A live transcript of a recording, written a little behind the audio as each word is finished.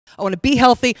I want to be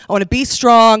healthy. I want to be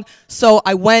strong. So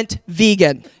I went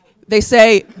vegan. They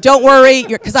say, don't worry,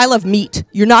 because I love meat.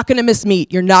 You're not going to miss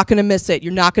meat. You're not going to miss it.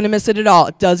 You're not going to miss it at all.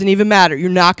 It doesn't even matter. You're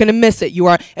not going to miss it. You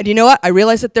are, and you know what? I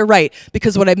realize that they're right,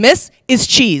 because what I miss is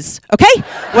cheese, okay?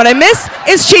 What I miss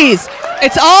is cheese.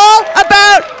 It's all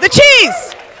about the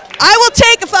cheese. I will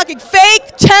take a fucking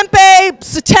fake tempeh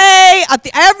satay at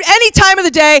any time of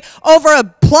the day over a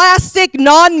plastic,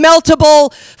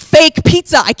 non-meltable fake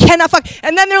pizza. I cannot fuck.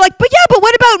 And then they're like, but yeah, but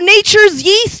what about nature's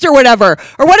yeast or whatever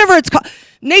it's called?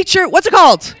 Nature, what's it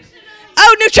called?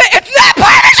 Oh, it's not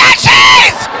Parmesan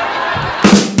cheese!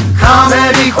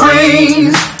 Comedy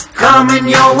Queens, coming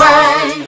your way.